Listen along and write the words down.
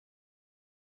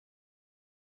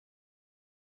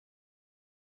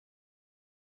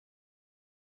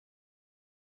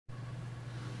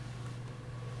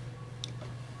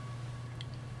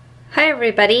Hi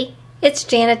everybody, it's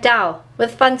Janet Dow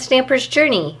with Fun Stamper's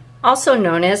Journey, also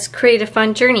known as Create a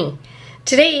Fun Journey.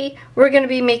 Today we're going to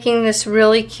be making this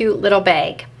really cute little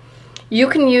bag. You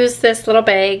can use this little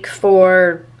bag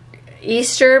for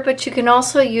Easter, but you can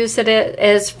also use it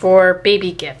as for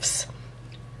baby gifts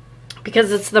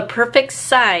because it's the perfect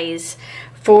size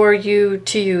for you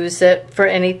to use it for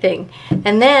anything.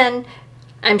 And then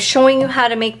I'm showing you how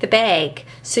to make the bag,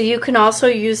 so you can also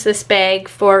use this bag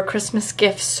for Christmas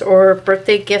gifts or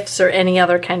birthday gifts or any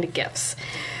other kind of gifts.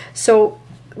 So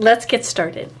let's get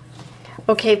started.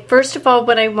 Okay, first of all,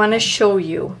 what I want to show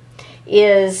you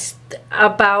is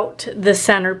about the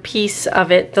center piece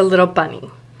of it, the little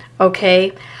bunny.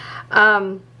 Okay,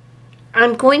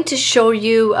 I'm going to show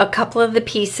you a couple of the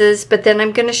pieces, but then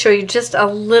I'm going to show you just a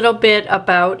little bit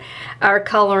about our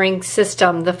coloring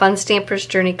system, the Fun Stamper's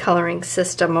Journey coloring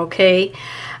system, okay?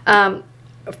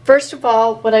 First of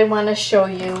all, what I want to show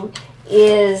you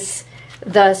is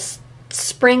the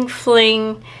Spring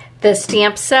Fling, the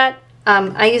stamp set.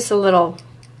 I use a little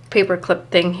paper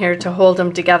clip thing here to hold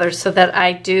them together so that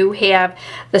I do have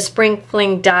the Spring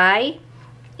Fling die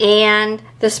and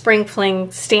the Spring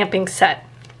Fling stamping set.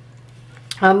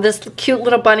 This cute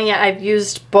little bunny, I've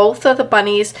used both of the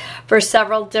bunnies for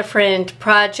several different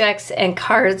projects and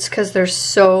cards because they're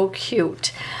so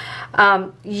cute.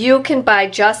 You can buy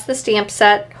just the stamp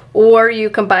set, or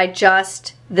you can buy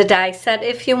just the die set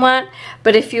if you want,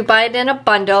 but if you buy it in a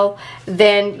bundle,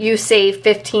 then you save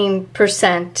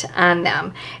 15% on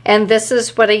them. And this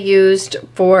is what I used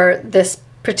for this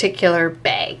particular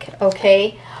bag,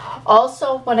 okay?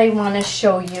 Also, what I want to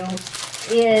show you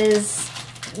is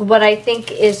what I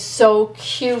think is so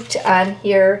cute on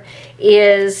here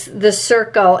is the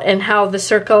circle and how the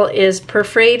circle is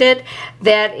perforated.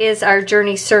 That is our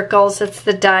Journey circles. It's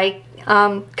the die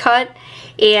cut,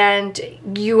 and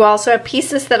you also have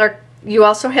pieces that are, you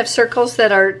also have circles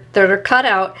that are cut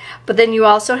out, but then you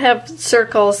also have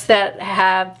circles that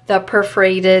have the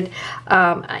perforated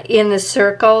in the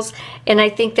circles, and I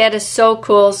think that is so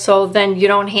cool. So then you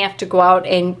don't have to go out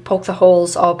and poke the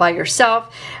holes all by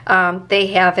yourself. They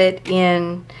have it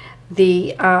in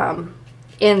the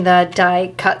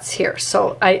die cuts here.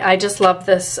 So I just love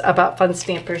this about Fun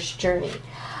Stamper's Journey.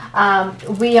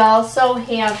 We also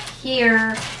have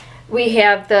here, we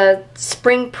have the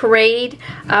Spring Parade.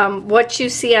 What you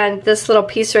see on this little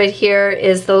piece right here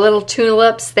is the little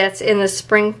tulips that's in the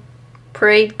Spring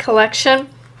Parade collection.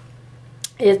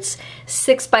 It's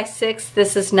 6 by 6.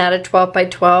 This is not a 12 by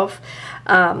 12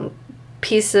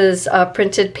 pieces of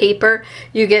printed paper.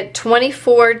 You get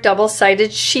 24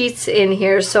 double-sided sheets in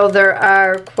here, so there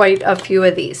are quite a few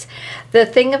of these. The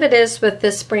thing of it is with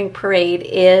this Spring Parade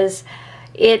is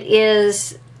it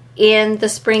is in the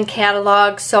spring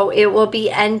catalog, so it will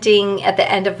be ending at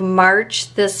the end of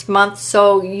March this month.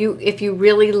 So if you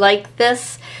really like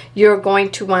this, you're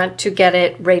going to want to get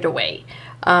it right away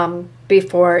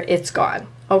before it's gone.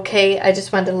 Okay, I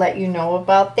just wanted to let you know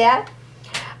about that.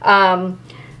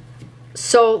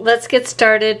 So let's get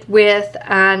started with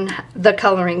the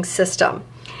coloring system.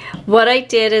 What I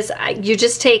did is you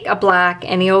just take a black,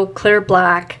 any old clear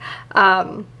black,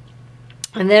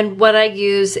 and then what I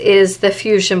use is the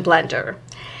Fusion Blender.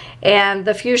 And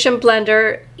the Fusion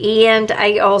Blender, and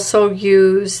I also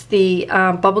use the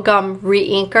Bubblegum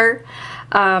Re-Inker.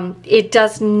 It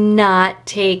does not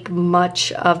take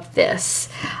much of this.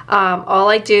 All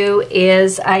I do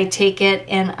is I take it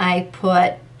and I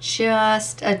put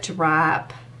just a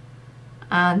drop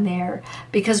on there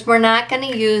because we're not going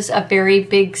to use a very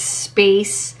big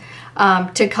space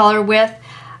to color with.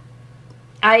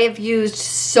 I have used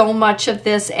so much of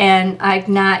this and I've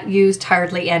not used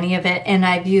hardly any of it, and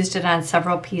I've used it on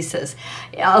several pieces.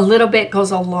 A little bit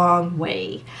goes a long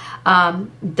way.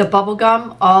 The bubble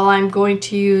gum, all I'm going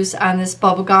to use on this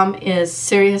bubble gum is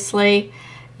seriously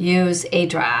use a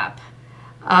drop.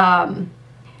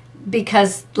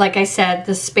 Because like I said,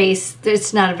 the space,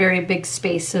 it's not a very big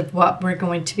space of what we're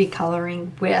going to be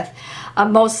coloring with.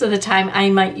 Most of the time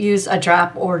I might use a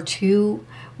drop or two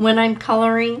when I'm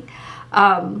coloring.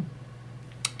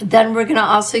 Then we're going to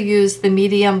also use the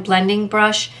medium blending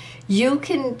brush. You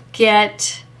can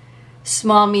get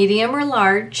small, medium, or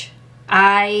large.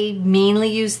 I mainly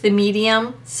use the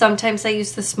medium. Sometimes I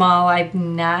use the small. I've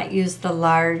not used the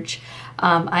large.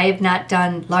 I have not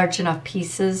done large enough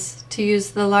pieces to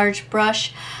use the large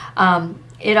brush.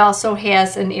 It also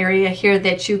has an area here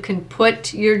that you can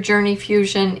put your Journey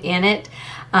Fusion in it.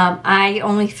 I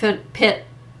only put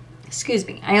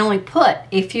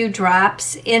a few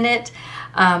drops in it.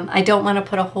 I don't want to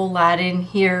put a whole lot in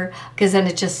here because then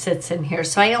it just sits in here.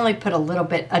 So I only put a little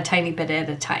bit, a tiny bit at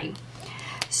a time.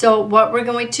 So what we're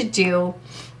going to do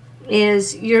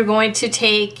is you're going to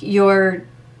take your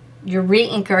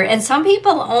re-inker, and some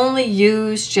people only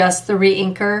use just the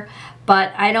re-inker,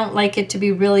 but I don't like it to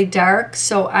be really dark,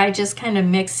 so I just kind of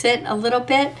mix it a little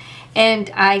bit, and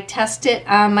I test it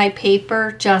on my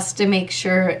paper just to make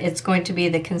sure it's going to be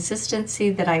the consistency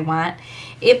that I want.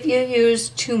 If you use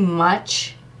too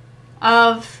much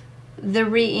of the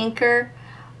re-inker,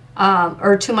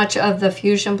 or too much of the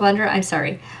Fusion Blender, I'm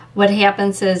sorry, what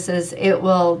happens is it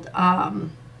will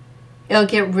it'll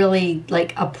get really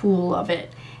like a pool of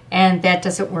it, and that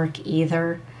doesn't work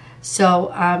either.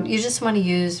 So you just want to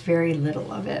use very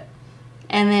little of it,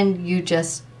 and then you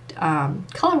just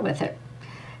color with it.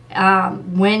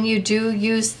 When you do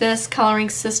use this coloring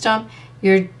system,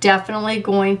 you're definitely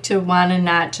going to want to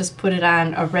not just put it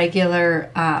on a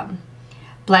regular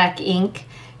black ink.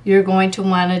 You're going to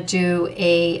want to do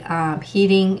a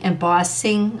heating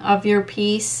embossing of your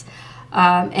piece,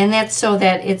 and that's so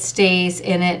that it stays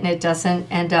in it and it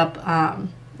doesn't end up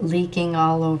leaking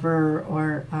all over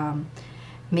or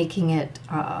making it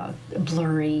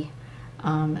blurry,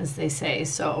 as they say.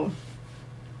 So,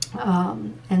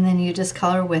 and then you just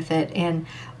color with it. And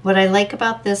what I like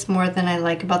about this more than I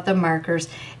like about the markers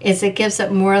is it gives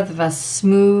it more of a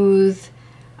smooth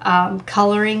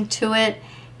coloring to it,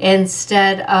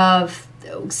 instead of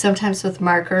sometimes with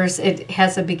markers it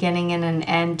has a beginning and an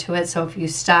end to it, so if you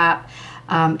stop,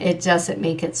 it doesn't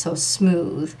make it so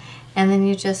smooth. And then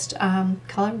you just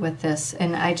color with this,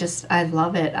 and I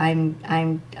love it.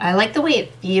 I like the way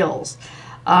it feels.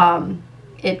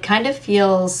 It kind of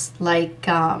feels like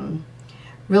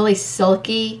really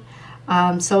silky.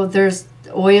 So there's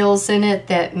oils in it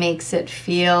that makes it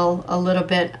feel a little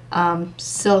bit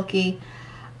silky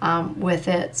with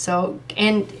it. So,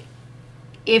 and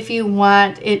if you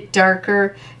want it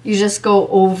darker, you just go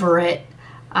over it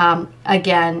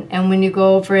again, and when you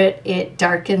go over it, it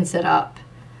darkens it up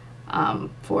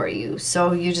for you.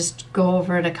 So you just go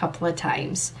over it a couple of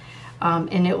times,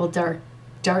 and it will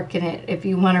darken it. If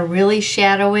you want to really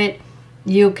shadow it,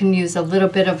 you can use a little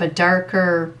bit of a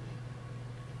darker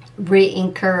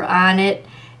re-inker on it,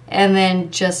 and then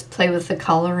just play with the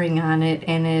coloring on it,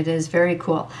 and it is very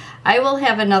cool. I will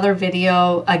have another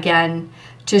video again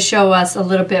to show us a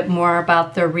little bit more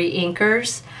about the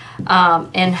re-inkers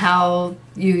and how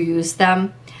you use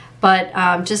them.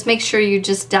 But just make sure you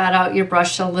just dot out your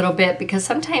brush a little bit, because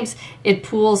sometimes it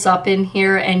pools up in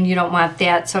here and you don't want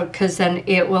that, so because then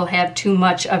it will have too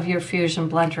much of your Fusion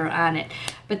Blender on it.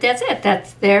 But that's it.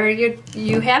 That's there.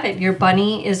 You have it. Your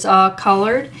bunny is all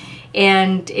colored,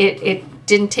 and it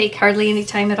didn't take hardly any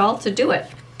time at all to do it.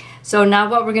 So now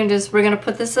what we're going to do is we're going to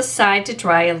put this aside to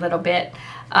dry a little bit,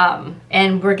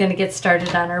 and we're going to get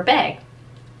started on our bag.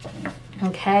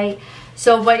 Okay.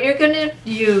 So what you're going to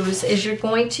use is you're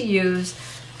going to use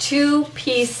 2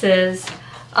 pieces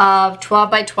of 12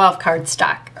 by 12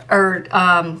 cardstock, or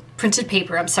printed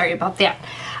paper. I'm sorry about that.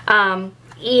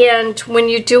 And when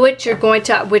you do it, you're going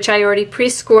to, which I already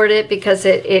pre-scored it because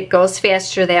it goes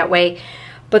faster that way.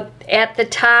 But at the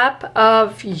top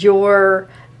of your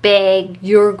bag,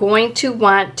 you're going to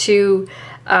want to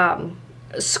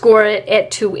score it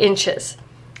at 2 inches.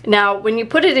 Now, when you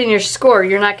put it in your score,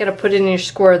 you're not going to put it in your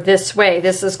score this way.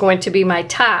 This is going to be my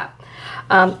top.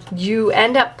 You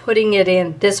end up putting it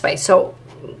in this way. So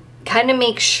kind of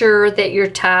make sure that your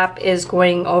top is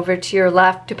going over to your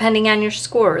left, depending on your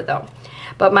score though.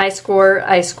 But my score,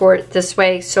 I score it this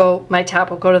way, so my top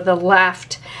will go to the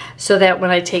left, so that when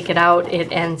I take it out,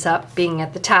 it ends up being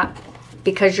at the top.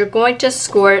 Because you're going to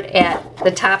score it at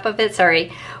the top of it,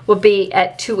 sorry, will be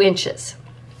at 2 inches.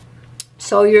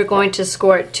 So you're going to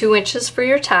score it 2 inches for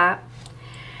your top.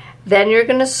 Then you're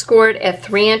going to score it at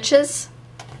 3 inches.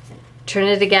 Turn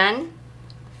it again.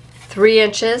 3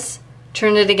 inches.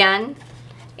 Turn it again.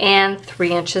 And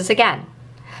 3 inches again.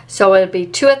 So it'll be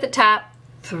 2 at the top,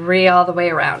 3 all the way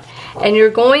around. And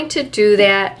you're going to do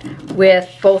that with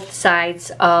both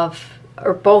sides of,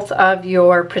 or both of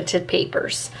your printed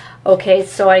papers. Okay,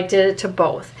 so I did it to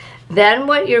both. Then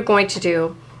what you're going to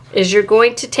do is you're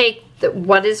going to take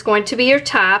what is going to be your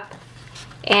top,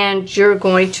 and you're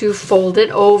going to fold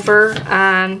it over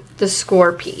on the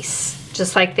score piece,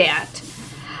 just like that.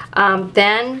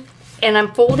 And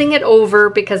I'm folding it over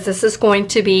because this is going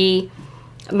to be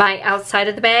my outside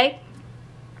of the bag.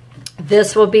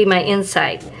 This will be my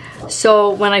inside.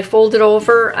 So when I fold it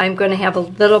over, I'm going to have a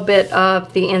little bit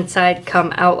of the inside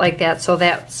come out like that. So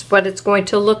that's what it's going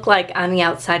to look like on the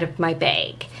outside of my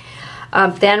bag.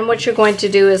 Then what you're going to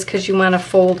do is, because you want to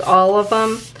fold all of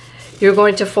them, you're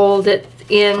going to fold it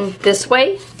in this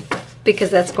way,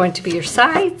 because that's going to be your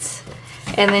sides.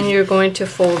 And then you're going to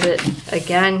fold it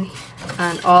again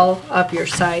on all of your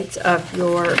sides of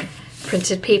your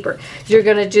printed paper. You're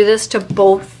going to do this to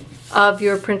both of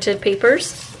your printed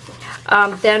papers.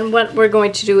 Then what we're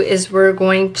going to do is we're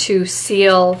going to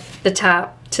seal the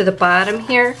top to the bottom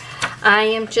here. I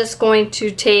am just going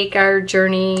to take our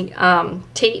Journey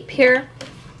tape here,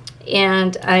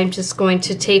 and I'm just going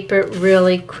to tape it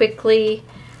really quickly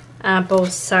on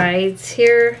both sides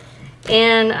here,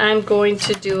 and I'm going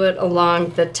to do it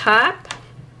along the top.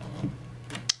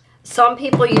 Some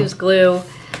people use glue,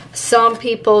 some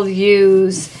people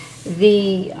use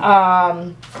the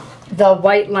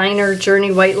white liner,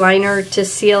 Journey white liner to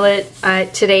seal it.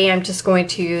 Today I'm just going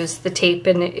to use the tape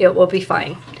and it will be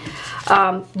fine.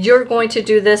 You're going to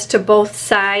do this to both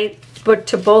sides, but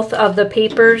to both of the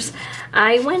papers.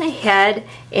 I went ahead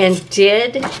and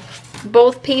did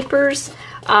both papers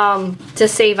to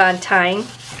save on time,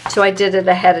 so I did it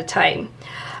ahead of time.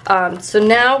 So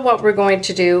now what we're going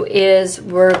to do is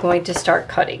we're going to start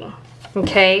cutting.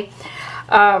 Okay,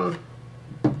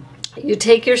 you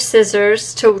take your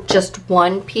scissors to just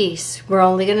one piece. We're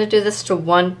only going to do this to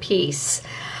one piece.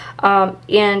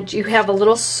 And you have a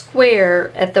little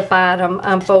square at the bottom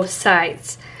on both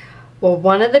sides. Well,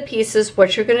 one of the pieces,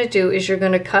 what you're going to do is you're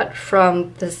going to cut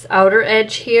from this outer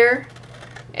edge here,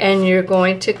 and you're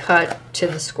going to cut to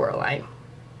the square line.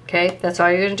 Okay, that's all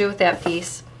you're going to do with that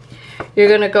piece. You're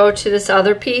going to go to this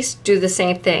other piece, do the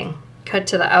same thing. Cut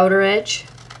to the outer edge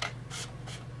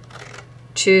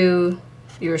to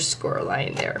your score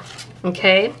line there.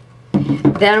 Okay,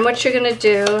 then what you're going to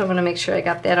do, I want to make sure I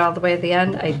got that all the way to the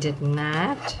end. I did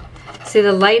not. See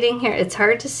the lighting here? It's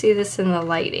hard to see this in the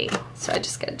lighting, so I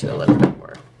just got to do a little bit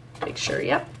more. Make sure,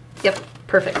 yep,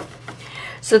 perfect.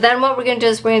 So then what we're going to do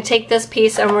is we're going to take this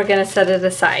piece and we're going to set it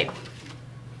aside.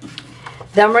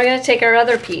 Then we're going to take our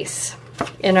other piece.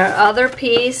 In our other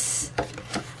piece,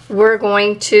 we're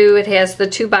going to, it has the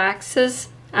two boxes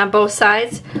on both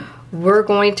sides. We're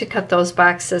going to cut those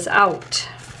boxes out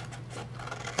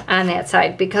on that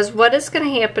side, because what is going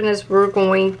to happen is we're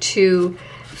going to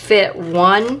fit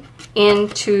one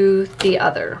into the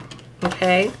other.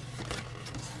 Okay,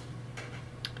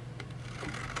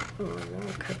 we're going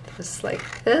to cut this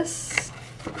like this,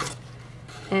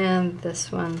 and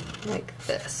this one like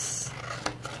this,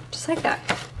 just like that.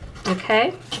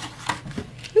 Okay,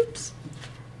 oops.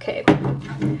 Okay,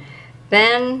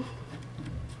 then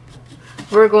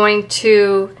we're going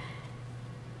to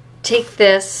take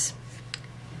this,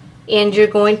 and you're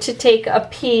going to take a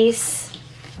piece,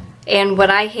 and what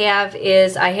I have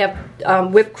is I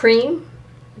have whipped cream,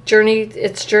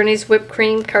 it's Journey's whipped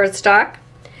cream cardstock.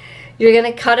 You're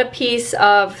going to cut a piece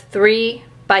of 3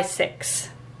 by 6,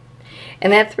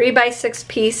 and that 3 by 6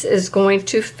 piece is going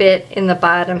to fit in the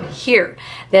bottom here.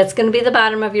 That's going to be the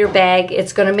bottom of your bag.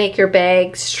 It's going to make your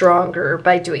bag stronger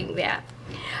by doing that.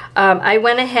 I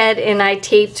went ahead and I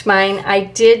taped mine. I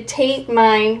did tape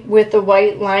mine with the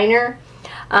white liner.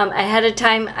 Ahead of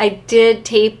time, I did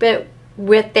tape it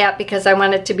with that because I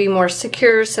want it to be more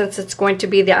secure, since it's going to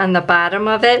be on the bottom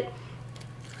of it.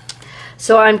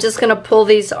 So I'm just going to pull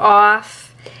these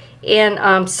off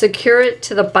and secure it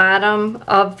to the bottom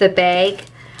of the bag.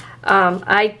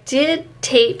 I did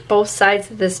tape both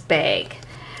sides of this bag,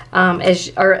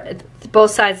 or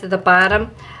both sides of the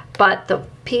bottom, but the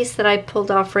piece that I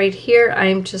pulled off right here,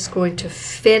 I'm just going to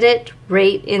fit it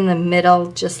right in the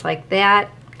middle, just like that,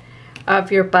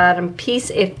 of your bottom piece.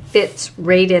 It fits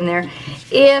right in there.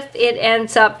 If it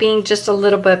ends up being just a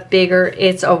little bit bigger,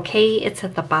 it's okay. It's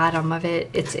at the bottom of it.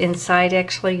 It's inside,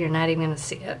 actually. You're not even going to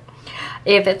see it.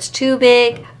 If it's too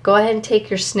big, go ahead and take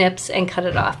your snips and cut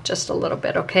it off just a little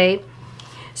bit, okay?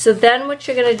 So then what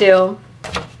you're going to do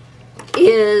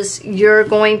is you're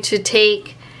going to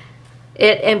take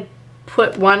it and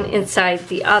put one inside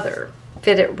the other,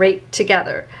 fit it right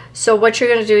together. So what you're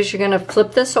going to do is you're going to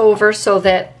flip this over so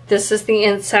that this is the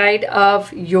inside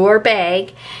of your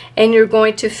bag, and you're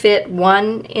going to fit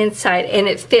one inside, and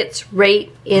it fits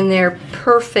right in there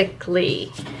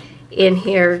perfectly in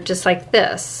here, just like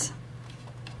this.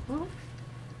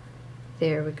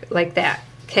 There we go, like that.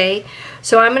 Okay,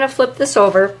 so I'm going to flip this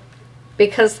over,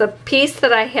 because the piece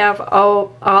that I have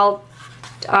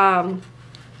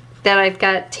that I've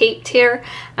got taped here,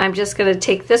 I'm just going to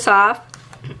take this off.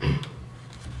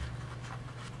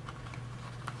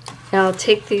 And I'll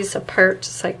take these apart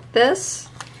just like this,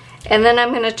 and then I'm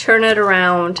going to turn it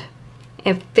around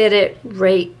and fit it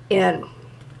right in.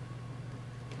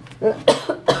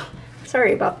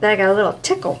 Sorry about that, I got a little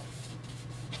tickle.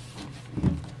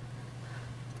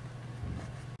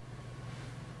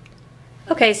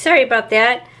 Okay, sorry about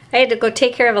that. I had to go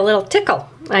take care of a little tickle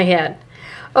I had.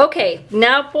 Okay,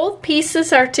 now both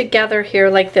pieces are together here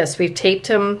like this. We've taped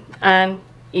them on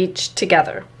each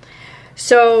together.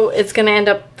 So it's going to end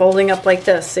up folding up like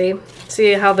this.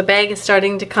 See how the bag is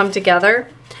starting to come together?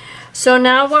 So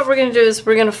now what we're going to do is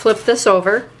we're going to flip this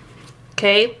over.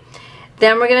 Okay,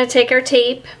 then we're going to take our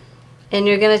tape and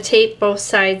you're going to tape both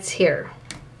sides here.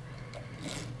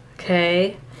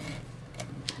 Okay,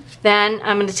 then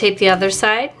I'm going to tape the other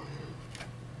side.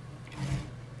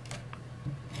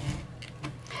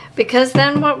 Because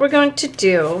then what we're going to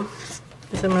do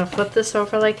is I'm going to flip this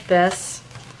over like this,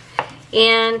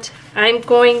 and I'm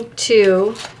going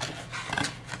to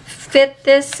fit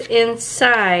this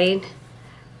inside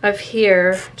of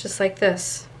here just like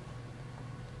this.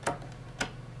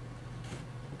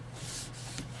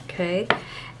 Okay,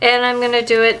 and I'm going to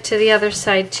do it to the other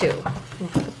side too.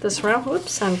 Flip this around.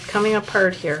 Whoops, I'm coming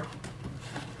apart here.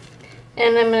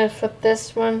 And I'm going to flip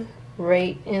this one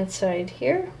right inside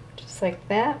here. Like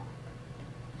that.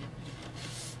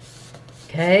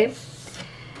 Okay,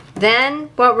 then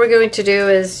what we're going to do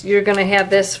is you're going to have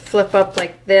this flip up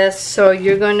like this, so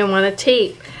you're going to want to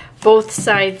tape both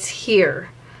sides here.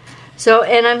 So,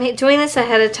 and I'm doing this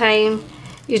ahead of time.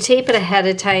 You tape it ahead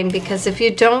of time, because if you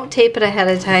don't tape it ahead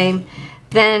of time,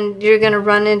 then you're going to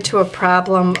run into a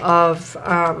problem of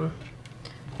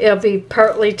it'll be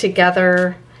partly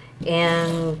together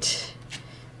and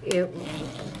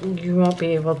you won't be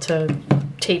able to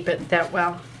tape it that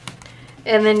well.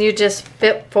 And then you just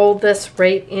fold this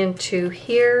right into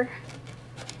here.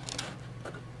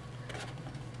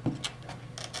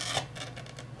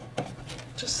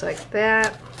 Just like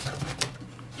that.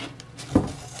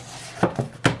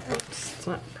 Oops, it's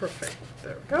not perfect.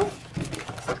 There we go.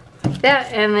 Like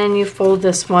that, and then you fold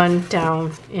this one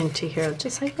down into here,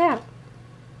 just like that.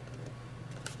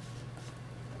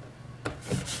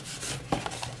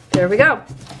 There we go.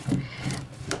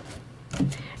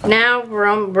 Now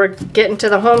we're getting to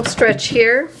the home stretch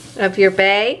here of your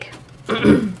bag.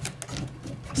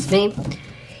 Excuse me.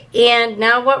 And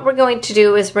now what we're going to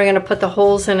do is we're going to put the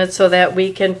holes in it so that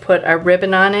we can put our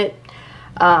ribbon on it.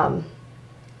 I'm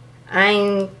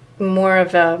more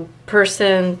of a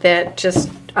person that just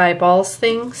eyeballs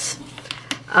things.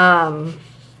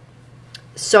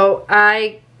 So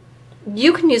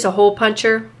you can use a hole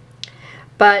puncher,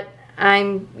 but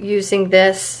I'm using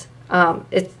this.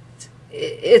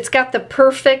 It's got the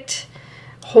perfect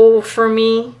hole for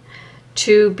me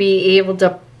to be able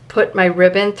to put my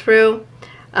ribbon through.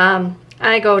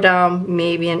 I go down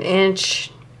maybe an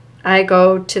inch. I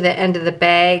go to the end of the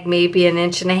bag maybe an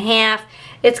inch and a half.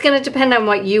 It's going to depend on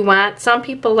what you want. Some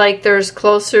people like theirs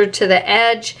closer to the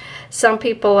edge. Some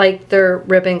people like their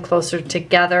ribbon closer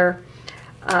together.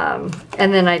 And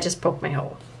then I just poke my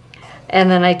hole.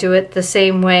 And then I do it the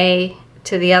same way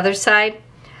to the other side.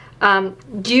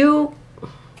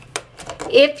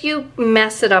 If you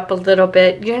mess it up a little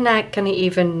bit, you're not going to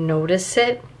even notice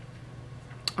it.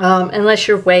 Unless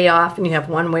you're way off and you have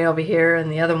one way over here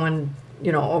and the other one,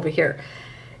 you know, over here.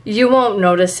 You won't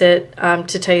notice it,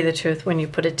 to tell you the truth, when you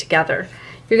put it together.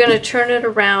 You're going to turn it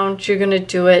around. You're going to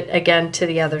do it again to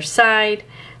the other side.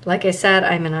 Like I said,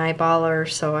 I'm an eyeballer,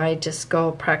 so I just go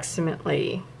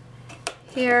approximately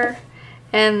here.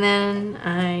 And then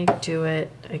I do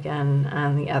it again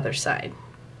on the other side.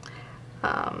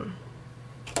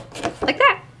 Like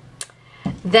that.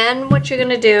 Then what you're going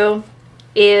to do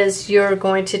is you're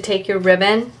going to take your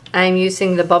ribbon. I'm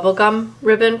using the bubblegum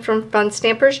ribbon from Fun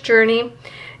Stamper's Journey.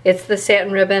 It's the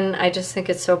satin ribbon. I just think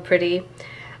it's so pretty.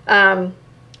 And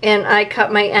I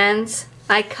cut my ends.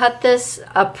 I cut this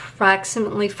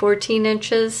approximately 14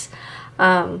 inches.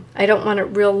 I don't want it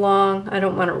real long. I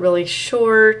don't want it really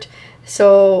short.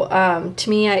 So to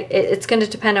me, it's going to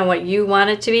depend on what you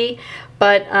want it to be.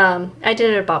 But I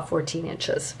did it about 14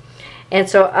 inches. And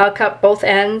so I'll cut both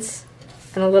ends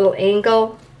at a little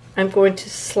angle. I'm going to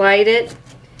slide it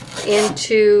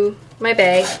into my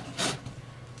bag.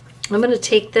 I'm going to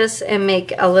take this and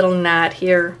make a little knot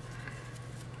here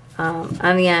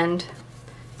on the end.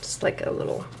 Just like a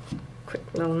little quick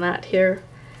little knot here.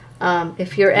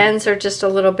 If your ends are just a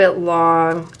little bit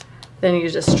long, then you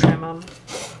just trim them.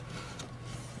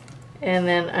 And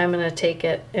then I'm going to take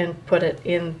it and put it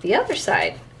in the other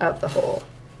side of the hole.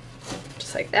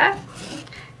 Just like that.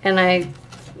 And I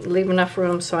leave enough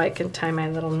room so I can tie my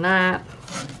little knot.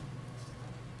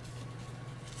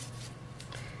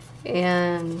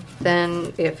 And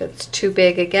then if it's too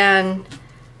big again,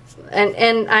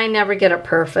 and I never get it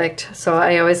perfect, so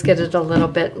I always get it a little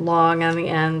bit long on the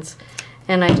ends,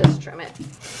 and I just trim it.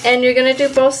 And you're going to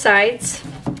do both sides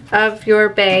of your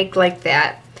bag like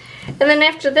that. And then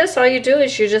after this, all you do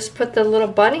is you just put the little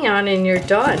bunny on and you're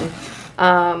done.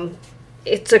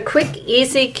 it's a quick,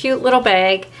 easy, cute little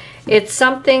bag. It's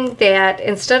something that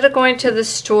instead of going to the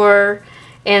store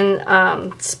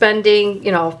and spending,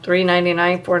 you know,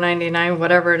 $3.99, $4.99,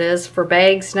 whatever it is for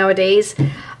bags nowadays,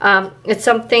 it's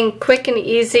something quick and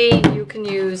easy. You can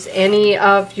use any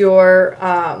of your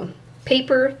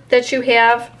paper that you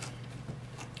have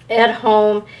at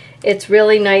home. It's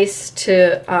really nice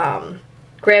to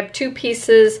grab 2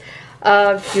 pieces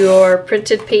of your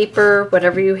printed paper,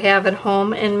 whatever you have at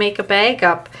home, and make a bag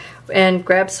up, and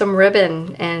grab some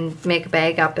ribbon and make a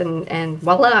bag up, and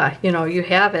voila, you know, you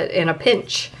have it in a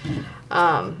pinch.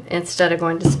 Instead of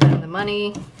going to spend the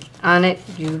money on it,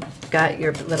 you got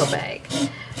your little bag.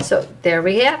 So there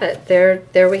we have it.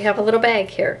 There we have a little bag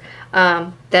here.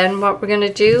 Then what we're going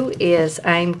to do is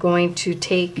I'm going to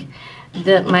take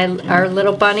our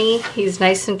little bunny. He's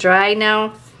nice and dry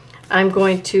now. I'm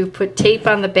going to put tape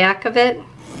on the back of it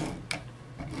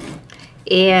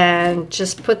and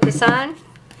just put this on,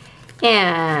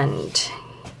 and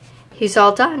he's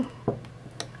all done,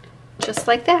 just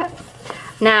like that.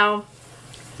 Now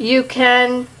you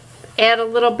can add a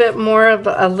little bit more of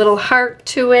a little heart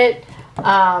to it.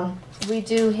 We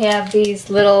do have these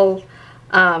little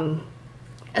a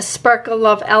sparkle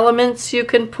of elements you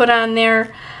can put on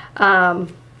there.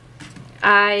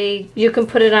 You can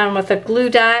put it on with a glue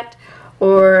dot,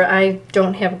 or I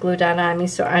don't have a glue dot on me,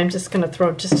 so I'm just going to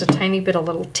throw just a tiny bit of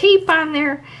little tape on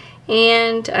there,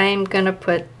 and I'm going to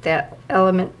put that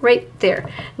element right there.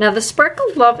 Now the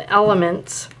Sparkle Love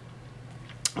elements,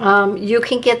 you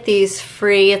can get these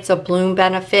free. It's a Bloom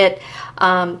benefit.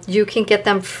 You can get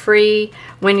them free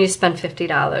when you spend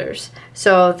 $50.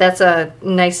 So that's a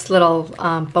nice little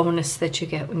bonus that you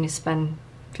get when you spend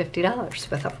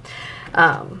 $50 with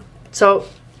them. So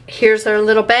here's our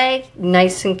little bag,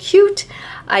 nice and cute.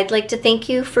 I'd like to thank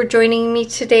you for joining me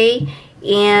today,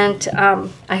 and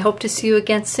I hope to see you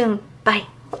again soon. Bye.